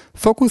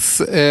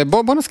 פוקוס,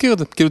 בוא נזכיר את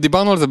זה. כאילו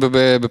דיברנו על זה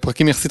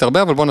בפרקים יחסית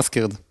הרבה, אבל בוא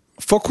נזכיר את זה.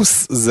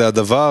 פוקוס זה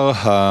הדבר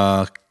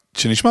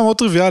שנשמע מאוד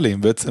טריוויאלי,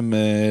 בעצם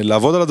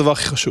לעבוד על הדבר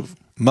הכי חשוב.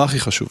 מה הכי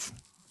חשוב?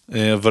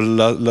 אבל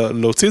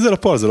להוציא את זה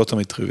לפועל זה לא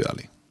תמיד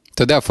טריוויאלי.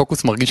 אתה יודע,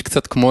 הפוקוס מרגיש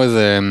קצת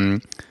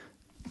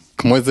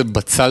כמו איזה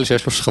בצל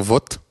שיש לו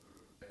שכבות.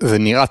 זה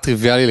נראה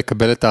טריוויאלי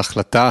לקבל את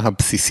ההחלטה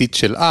הבסיסית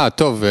של,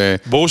 טוב.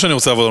 ברור שאני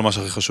רוצה לעבוד על מה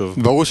שהכי חשוב.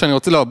 ברור שאני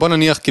רוצה, לא, בוא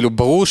נניח, כאילו,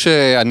 ברור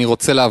שאני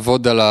רוצה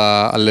לעבוד על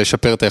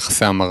לשפר את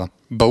היחסי המרה.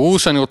 ברור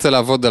שאני רוצה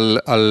לעבוד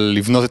על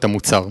לבנות את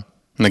המוצר,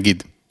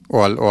 נגיד,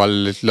 או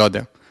על, לא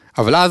יודע.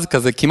 אבל אז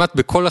כזה, כמעט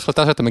בכל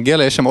החלטה שאתה מגיע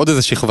לה, יש שם עוד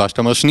איזה שכבה,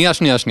 שאתה אומר, שנייה,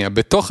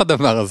 בתוך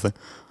הדבר הזה,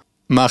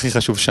 מה הכי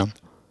חשוב שם?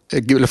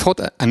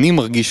 לפחות אני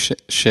מרגיש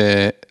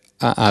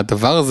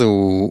שהדבר הזה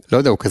הוא, לא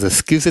יודע, הוא כזה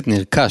סקילסט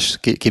נרכש,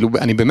 כאילו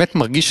אני באמת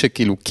מרגיש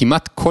שכאילו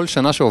כמעט כל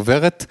שנה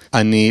שעוברת,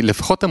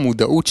 לפחות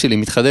המודעות שלי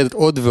מתחדדת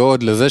עוד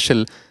ועוד לזה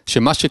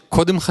שמה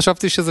שקודם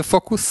חשבתי שזה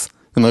פוקוס,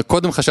 זאת אומרת,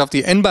 קודם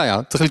חשבתי אין בעיה,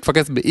 צריך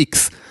להתפקס ב-X,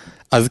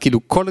 אז כאילו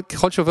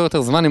ככל שעובר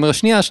יותר זמן, אני אומר,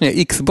 שנייה,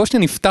 X, בוא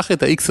שניה נפתח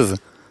את ה-X הזה.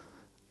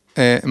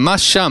 מה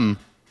שם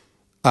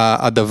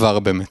הדבר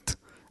באמת?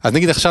 אז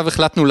נגיד עכשיו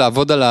החלטנו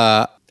לעבוד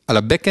על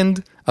הבקאנד,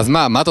 אז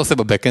מה אתה עושה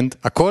בבקאנד?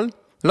 הכל?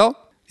 לא.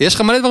 יש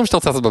לך מלא דברים שאתה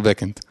רוצה לעשות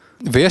בבקאנד.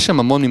 ויש שם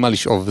המון ממה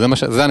לשאוב,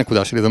 זה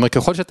הנקודה שלי. זאת אומרת,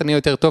 ככל שאתה נהיה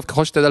יותר טוב,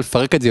 ככל שאתה יודע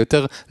לפרק את זה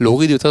יותר,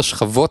 להוריד יותר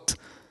שכבות,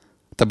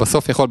 אתה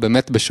בסוף יכול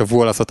באמת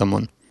בשבוע לעשות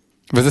המון.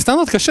 וזה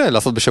סטנדרט קשה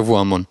לעשות בשבוע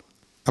המון.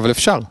 אבל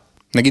אפשר.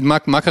 נגיד,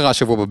 מה קרה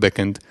השבוע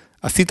בבקאנד?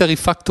 עשית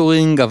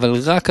ריפקטורינג,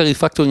 אבל רק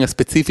הריפקטורינג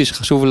הספציפי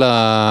שחשוב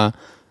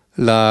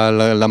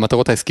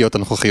למטרות העסקיות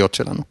הנוכחיות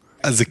שלנו.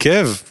 אז זה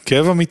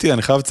כאב אמיתי,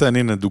 אני חייב לציין,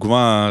 הנה,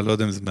 דוגמה, לא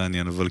יודע אם זה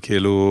מעניין, אבל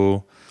כאילו,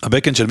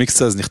 הבקאנד של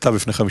מיקסטאז נכתב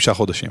לפני 5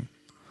 חודשים.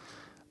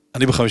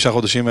 אני ב5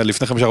 חודשים,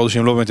 לפני 5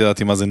 חודשים לא באמת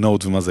ידעתי מה זה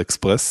נוט ומה זה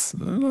אקספרס,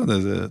 לא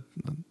יודע,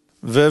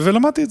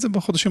 ולמדתי את זה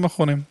בחודשים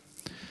האחרונים.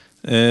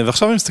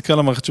 ועכשיו אני מסתכל על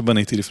המערכת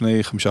שבניתי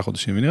לפני 5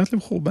 חודשים, והיא נראית לי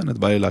מחורבנת,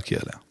 בא לי להקיא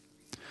עליה.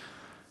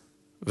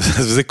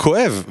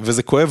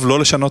 וזה כואב לא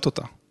לשנות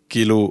אותה.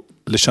 כאילו,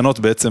 לשנות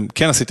בעצם,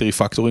 כן עשיתי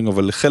ריפקטורינג,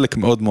 אבל לחלק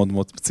מאוד מאוד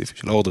מאוד ספציפי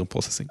של האורדר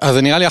פרוססינג. אז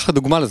זה נראה לי אחלה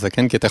דוגמה לזה,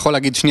 כן? כי אתה יכול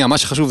להגיד, שנייה, מה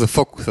שחשוב זה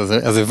פוקוס,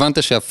 אז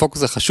הבנת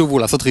שהפוקוס החשוב הוא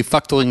לעשות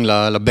ריפקטורינג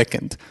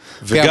לבקאנד.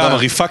 וגם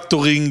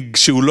הריפקטורינג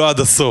שהוא לא עד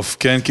הסוף,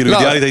 כן? כאילו,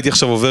 אידיאלית הייתי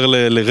עכשיו עובר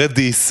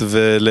לרדיס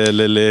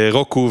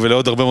ולרוקו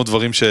ולעוד הרבה מאוד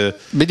דברים ש...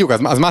 בדיוק,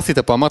 אז מה עשית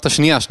פה? אמרת,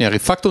 שנייה,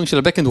 ריפקטורינג של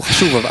הבקאנד הוא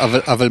חשוב,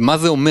 אבל מה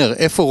זה אומר?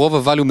 איפה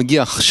רוב הvalue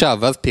מגיע עכשיו?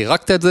 ואז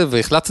פירקת את זה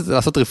והחלטת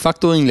לעשות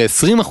ריפקטורינג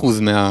ל-20%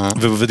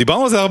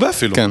 ודיברנו על זה הרבה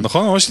אפילו,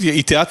 נכון? ממש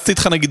התייעצתי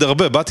איתך נגיד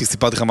הרבה, באתי,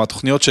 סיפרתי לך מה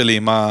התוכניות שלי,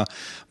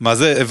 מה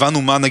זה,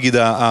 הבנו מה נגיד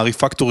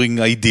הריפקטורינג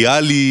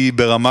האידיאלי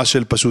ברמה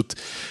של פשוט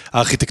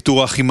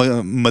הארכיטקטורה הכי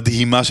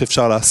מדהימה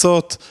שאפשר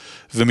לעשות,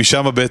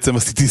 ומשם בעצם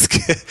עשיתי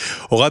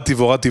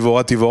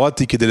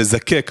הורדתי כדי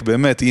לזקק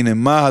באמת, הנה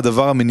מה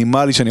הדבר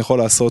המינימלי שאני יכול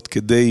לעשות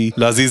כדי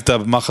להזיז את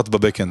המחט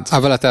בבקאנד.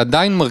 אבל אתה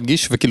עדיין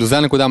מרגיש, וכאילו זה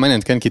הנקודה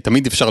המעניינת, כן? כי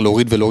תמיד אפשר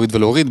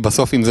להוריד,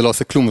 בסוף אם זה לא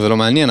עושה כלום זה לא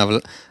מעניין,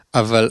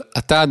 אבל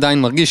אתה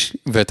עדיין מרגיש,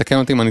 ותקן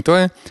אותי אם אני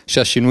טועה,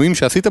 שהשינויים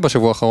שעשית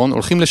בשבוע האחרון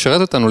הולכים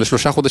לשרת אותנו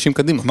ל3 חודשים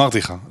קדימה. אמרתי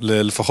לך,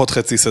 לפחות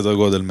חצי סדר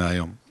גודל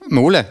מהיום.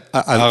 מעולה.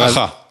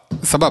 הערכה.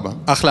 סבבה,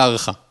 אחלה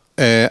הערכה.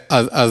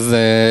 אז...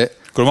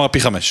 כלומר, פי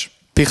 5.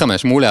 פי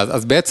 5, מעולה.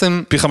 אז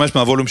בעצם... פי 5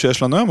 מהווליום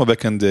שיש לנו היום,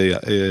 הבקאנד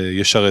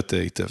ישרת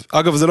היטב.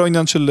 אגב, זה לא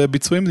עניין של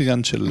ביצועים, זה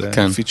עניין של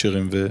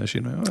פיצ'רים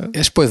ושינויים.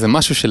 יש פה איזה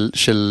משהו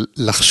של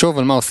לחשוב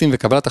על מה עושים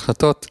וקבלת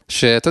החלטות,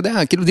 שאתה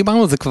יודע, כאילו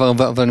דיברנו על זה כבר,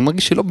 אבל אני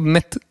מרגיש שלא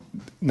באמת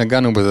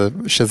נגענו בזה,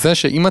 שזה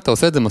שאם אתה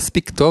עושה את זה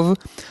מספיק טוב,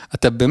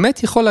 אתה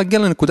באמת יכול להגיע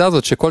לנקודה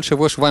הזאת שכל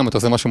שבוע-שבועיים אתה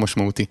עושה משהו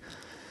משמעותי.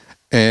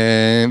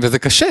 וזה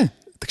קשה,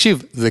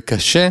 תקשיב, זה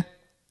קשה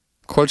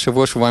כל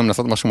שבוע-שבועיים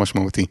לעשות משהו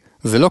משמעותי.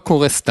 זה לא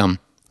קורה סתם.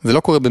 זה לא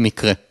קורה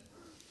במקרה.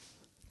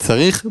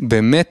 צריך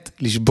באמת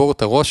לשבור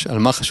את הראש על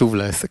מה חשוב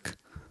לעסק.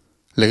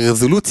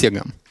 לרזולוציה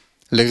גם.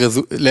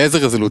 לאיזה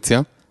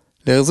רזולוציה?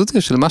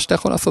 לרזולוציה של מה שאתה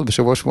יכול לעשות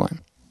בשבוע-שבועיים.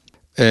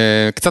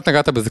 קצת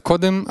נגעת בזה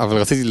קודם, אבל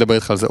רציתי לדבר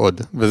איתך על זה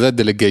עוד, וזה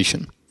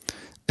delegation.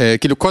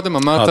 כאילו קודם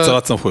אמרת...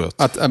 הצלת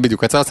סמכויות.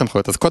 בדיוק, הצלת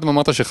סמכויות. אז קודם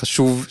אמרת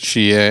שחשוב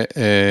שיהיה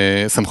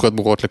סמכויות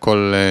ברורות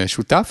לכל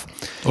שותף.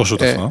 או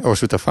שותפה. או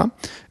שותפה.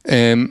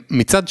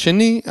 מצד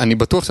שני, אני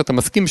בטוח שאתה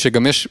מסכים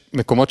שגם יש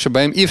מקומות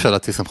שבהם אי אפשר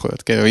להציע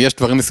סמכויות. יש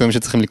דברים מסוימים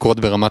שצריכים לקרות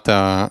ברמת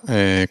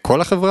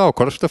כל החברה או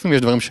כל השותפים,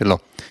 יש דברים שלא.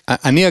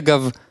 אני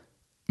אגב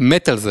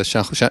מת על זה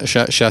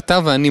שאתה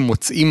ואני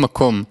מוצאים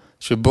מקום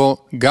שבו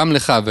גם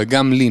לך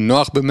וגם לי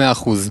נוח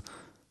ב100%,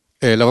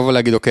 לבוא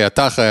ולהגיד, אוקיי,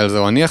 אתה אחראי על זה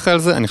או אני אחראי על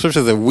זה, אני חושב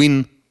שזה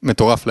ווין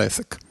מטורף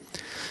לעסק.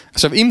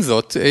 עכשיו, עם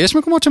זאת, יש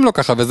מקומות שהם לא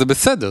ככה, וזה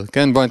בסדר,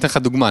 כן? בוא, אני אתן לך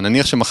דוגמה,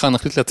 נניח שמחר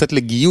נחליט לצאת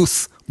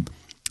לגיוס,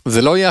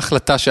 זה לא יהיה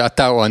החלטה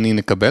שאתה או אני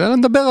נקבל, אלא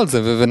נדבר על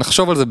זה,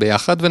 ונחשוב על זה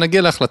ביחד,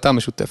 ונגיע להחלטה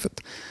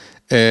משותפת.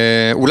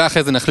 אולי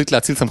אחרי זה נחליט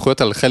להציל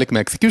סמכויות על חלק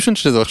מהאקסקיושן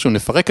שזה, או איכשהו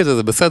נפרק את זה,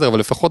 זה בסדר, אבל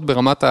לפחות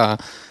ברמת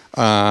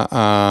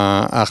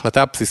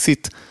ההחלטה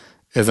הבסיסית,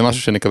 זה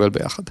משהו שנקבל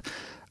ביחד.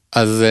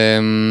 אז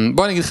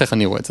בוא אני אגיד לך איך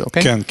אני רואה את זה,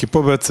 אוקיי? כן, כי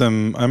פה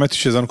בעצם, האמת היא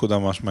שזו נקודה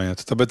ממש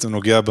מעניינת. אתה בעצם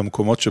נוגע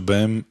במקומות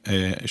שבהם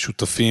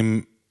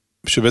שותפים,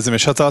 שבעצם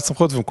יש הצלת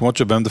סמכויות, ומקומות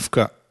שבהם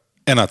דווקא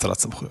אין הצלת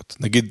סמכויות.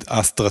 נגיד,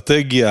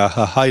 האסטרטגיה,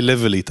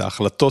 ההיי-לבלית,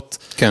 ההחלטות,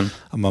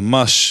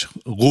 הממש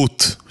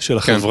רוט של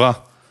החברה,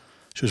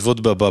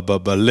 שיושבות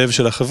בלב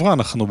של החברה,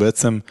 אנחנו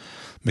בעצם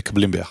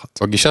מקבלים ביחד.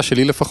 הגישה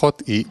שלי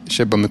לפחות היא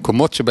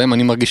שבמקומות שבהם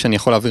אני מרגיש שאני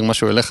יכול להעביר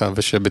משהו אליך,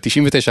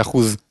 ושב-99%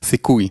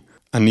 סיכוי,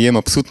 אני אהיה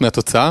מבסוט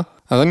מהתוצאה,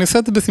 אז אני עושה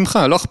את זה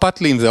בשמחה, לא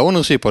אכפת לי אם זה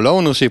ownership או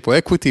לא ownership או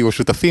equity או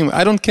שותפים, I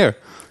don't care.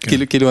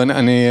 כאילו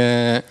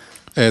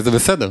זה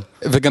בסדר.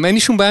 וגם אין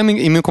לי שום בעיה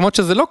עם מקומות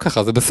שזה לא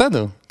ככה, זה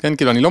בסדר. כן,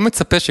 כאילו אני לא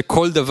מצפה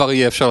שכל דבר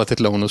יהיה אפשר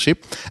לתת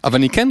ל-ownership, אבל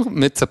אני כן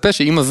מצפה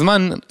שעם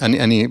הזמן,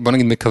 אני בוא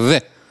נגיד מקווה,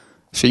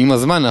 שעם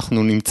הזמן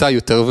אנחנו נמצא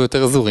יותר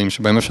ויותר אזורים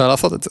שבהם אפשר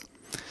לעשות את זה.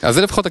 אז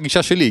זה לפחות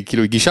הגישה שלי,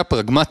 כאילו היא גישה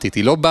פרגמטית,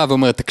 היא לא באה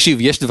ואומרת, תקשיב,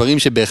 יש דברים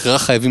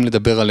שבהכרח חייבים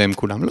לדבר עליהם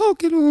כולם. לא,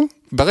 כאילו,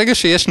 ברגע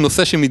שיש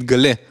נושא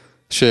שמתגלה,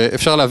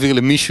 שאפשר להעביר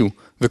למישהו,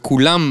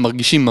 וכולם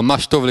מרגישים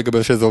ממש טוב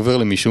לגבי שזה עובר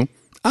למישהו,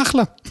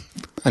 אחלה.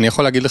 אני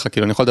יכול להגיד לך,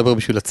 כאילו, אני יכול לדבר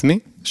בשביל עצמי,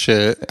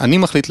 שאני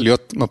מחליט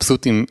להיות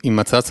מבסוט עם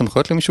הצעת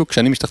סמכויות למישהו,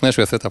 כשאני משתכנע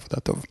שהוא יעשה את העבודה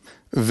טוב.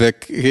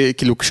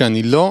 וכאילו,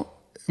 כשאני לא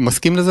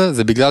מסכים לזה,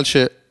 זה בגלל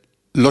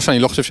לא שאני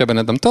לא חושב שהבן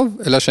אדם טוב,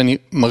 אלא שאני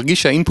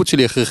מרגיש שהאינפוט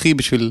שלי הכרחי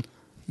בשביל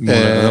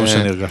זה מה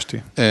שאני הרגשתי.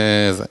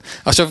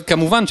 עכשיו,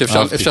 כמובן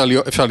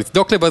שאפשר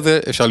לצדוק לגבי זה,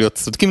 אפשר להיות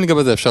צודקים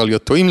לגבי זה, אפשר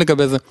להיות טועים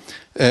לגבי זה,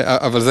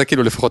 אבל זה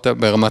כאילו לפחות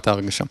ברמת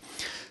ההרגשה.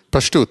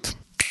 פשטות.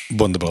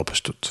 בוא נדבר על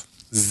פשטות.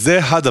 זה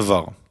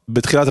הדבר.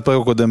 בתחילת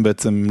הפרק הקודם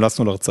בעצם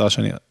המלצנו להרצאה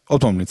שאני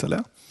עוד פעם ממליץ עליה,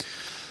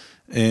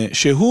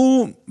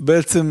 שהוא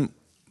בעצם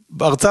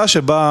בהרצאה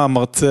שבה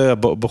מרצה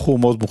בחור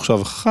מאוד מוכשר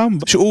וחכם,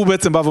 שהוא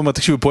בעצם בא ואומר,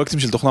 תקשיב, פרויקטים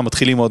של תוכנה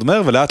מתחילים מאוד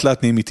מהר, ולאט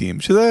לאט נהיים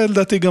איטיים, שזה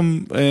לדעתי גם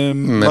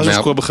משהו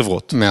שקורה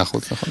בחברות. 100%,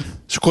 נכון.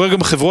 שקורה גם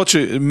בחברות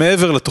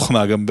שמעבר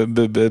לתוכנה, גם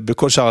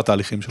בכל שאר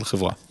התהליכים של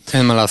חברה.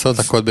 אין מה לעשות,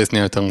 הקוד בייס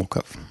נהיה יותר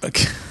מורכב.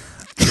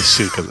 יש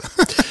שיר כזה.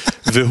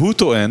 והוא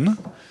טוען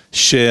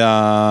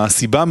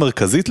שהסיבה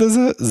המרכזית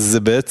לזה, זה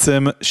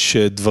בעצם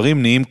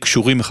שדברים נהיים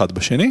קשורים אחד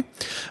בשני,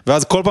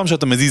 ואז כל פעם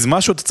שאתה מזיז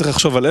משהו, אתה צריך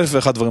לחשוב על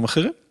 1001 דברים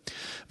אחרים,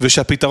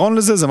 ושהפתרון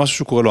לזה זה משהו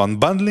שקורא לו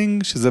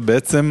unbundling, שזה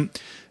בעצם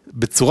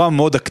בצורה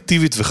מאוד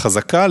אקטיבית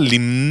וחזקה,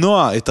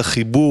 למנוע את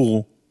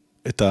החיבור,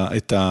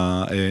 את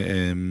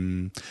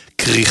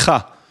הכריכה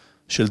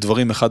של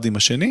דברים אחד עם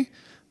השני,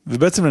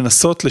 ובעצם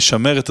לנסות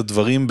לשמר את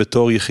הדברים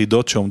בתור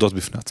יחידות שעומדות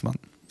בפני עצמן.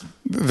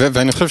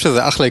 ואני חושב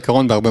שזה אחלה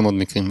עיקרון בהרבה מאוד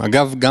מקרים.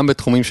 אגב, גם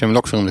בתחומים שהם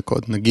לא קשורים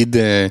לקוד. נגיד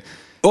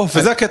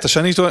וזה הקטע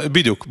שאני,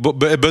 בדיוק,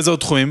 באיזה עוד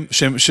תחומים,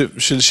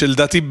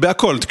 שלדעתי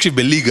בהכל, תקשיב,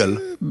 בליגל.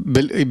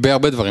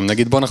 בהרבה דברים,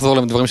 נגיד בוא נחזור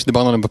לדברים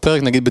שדיברנו עליהם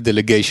בפרק, נגיד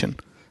בדלגיישן.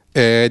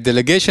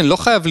 דלגיישן לא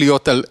חייב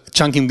להיות על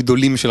צ'אנקים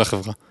גדולים של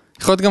החברה,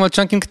 יכול להיות גם על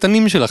צ'אנקים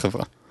קטנים של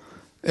החברה.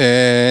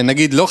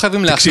 נגיד לא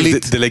חייבים להחליט.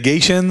 תקשיב,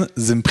 דלגיישן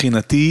זה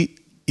מבחינתי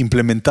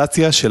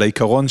אימפלמנטציה של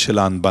העיקרון של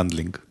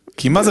האנבנדלינג.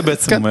 כי מה זה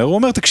בעצם אומר? הוא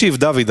אומר, תקשיב,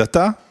 דוד,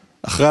 אתה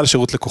אחראי על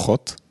שירות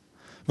לקוחות,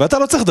 ואתה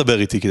לא צריך לדבר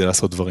איתי כדי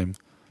לעשות דברים.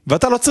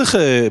 ואתה לא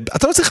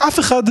צריך אף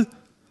אחד,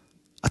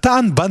 אתה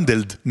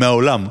unbundled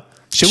מהעולם.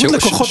 שירות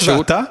לקוחות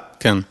ואתה,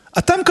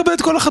 אתה מקבל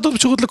את כל החלטות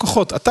בשירות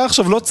לקוחות. אתה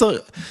עכשיו לא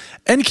צריך,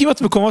 אין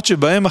כמעט מקומות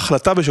שבהם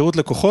החלטה בשירות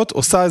לקוחות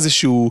עושה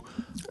איזשהו,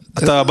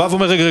 אתה בא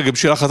ואומר, רגע,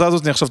 בשביל ההחלטה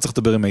הזאת אני עכשיו צריך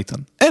לדבר עם איתן.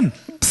 אין.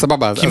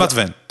 סבבה. כמעט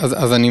ואין.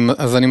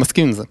 אז אני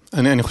מסכים עם זה.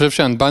 אני חושב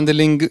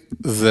שהunbundling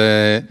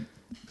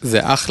זה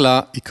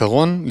אחלה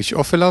עיקרון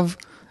לשאוף אליו.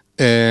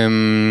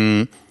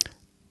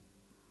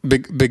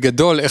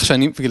 בגדול, איך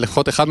שאני,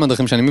 לפחות אחד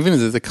מהדרכים שאני מבין את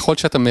זה, זה ככל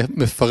שאתה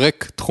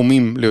מפרק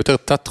תחומים ליותר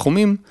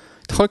תת-תחומים,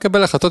 אתה יכול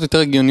לקבל החלטות יותר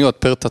הגיוניות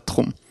פר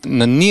תת-תחום.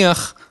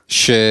 נניח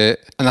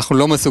שאנחנו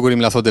לא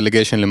מסוגלים לעשות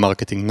דלגיישן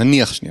למרקטינג,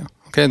 נניח שנייה,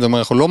 אוקיי? זאת אומרת,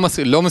 אנחנו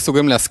לא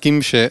מסוגלים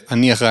להסכים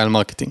שאני אחראי על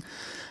מרקטינג,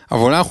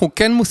 אבל אנחנו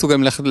כן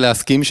מסוגלים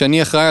להסכים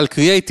שאני אחראי על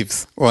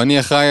קריאייטיבס, או אני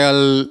אחראי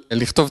על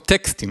לכתוב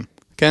טקסטים,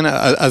 כן?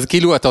 אז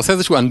כאילו, אתה עושה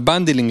איזשהו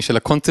unbundling של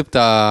הקונספט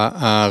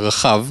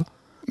הרחב,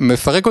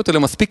 מפרק אותו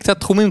למספיק קצת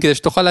תחומים, כדי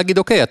שתוכל להגיד,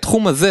 אוקיי,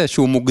 התחום הזה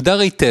שהוא מוגדר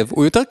היטב,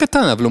 הוא יותר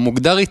קטן, אבל הוא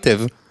מוגדר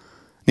היטב,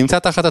 נמצא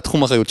תחת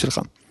התחום האחריות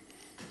שלך.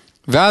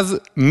 ואז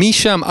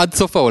משם עד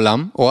סוף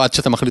העולם, או עד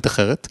שאתה מחליט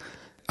אחרת,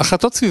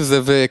 החלטות סביב זה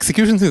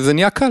ואקסקיושן סביב זה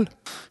נהיה קל.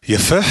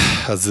 יפה,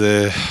 אז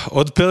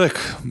עוד פרק,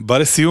 בא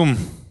לסיום.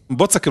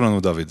 בוא תסכם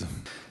לנו, דוד.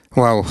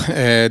 וואו,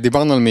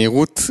 דיברנו על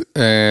מהירות,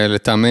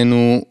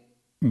 לטעמנו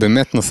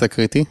באמת נושא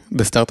קריטי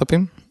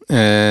בסטארט-אפים.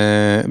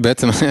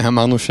 בעצם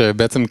אמרנו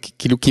שבעצם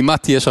כאילו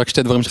כמעט יש רק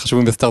שתי דברים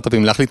שחשובים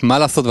בסטארט-אפים, להחליט מה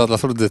לעשות ואז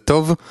לעשות את זה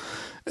טוב,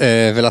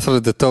 ולעשות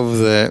את זה טוב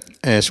זה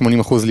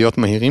 80% להיות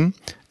מהירים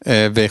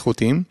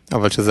ואיכותיים,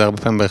 אבל שזה הרבה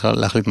פעמים בכלל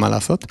להחליט מה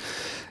לעשות.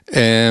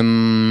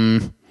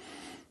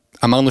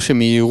 אמרנו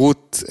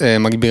שמהירות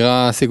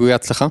מגבירה סיכויי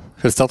הצלחה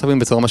של סטארט-אפים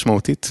בצורה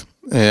משמעותית.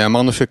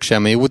 אמרנו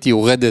שכשהמהירות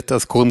יורדת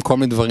אז קורים כל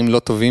מיני דברים לא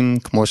טובים,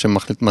 כמו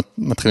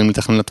שמתחילים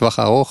לתכנן לטווח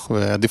הארוך,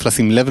 ועדיף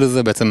לשים לב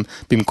לזה, בעצם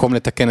במקום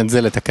לתקן את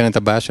זה, לתקן את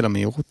הבעיה של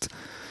המהירות.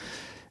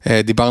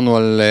 דיברנו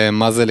על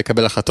מה זה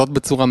לקבל החלטות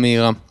בצורה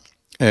מהירה,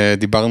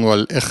 דיברנו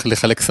על איך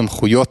לחלק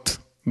סמכויות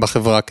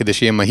בחברה כדי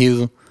שיהיה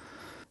מהיר,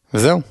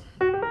 וזהו.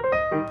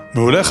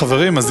 מעולה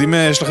חברים, אז אם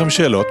יש לכם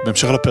שאלות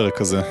בהמשך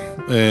לפרק הזה,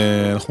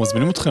 אנחנו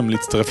מזמינים אתכם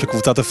להצטרף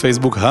לקבוצת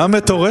הפייסבוק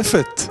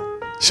המטורפת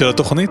של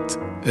התוכנית,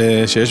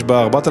 שיש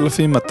בה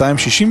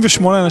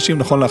 4,268 אנשים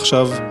נכון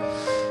לעכשיו,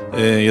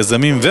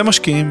 יזמים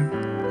ומשקיעים,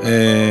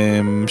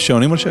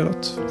 שעונים על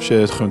שאלות,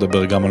 שיכולים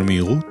לדבר גם על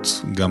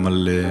מהירות, גם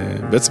על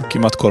בעצם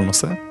כמעט כל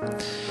נושא,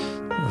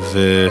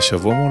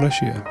 ושבוע מעולה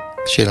שיהיה.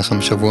 שיהיה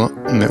לכם שבוע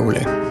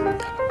מעולה.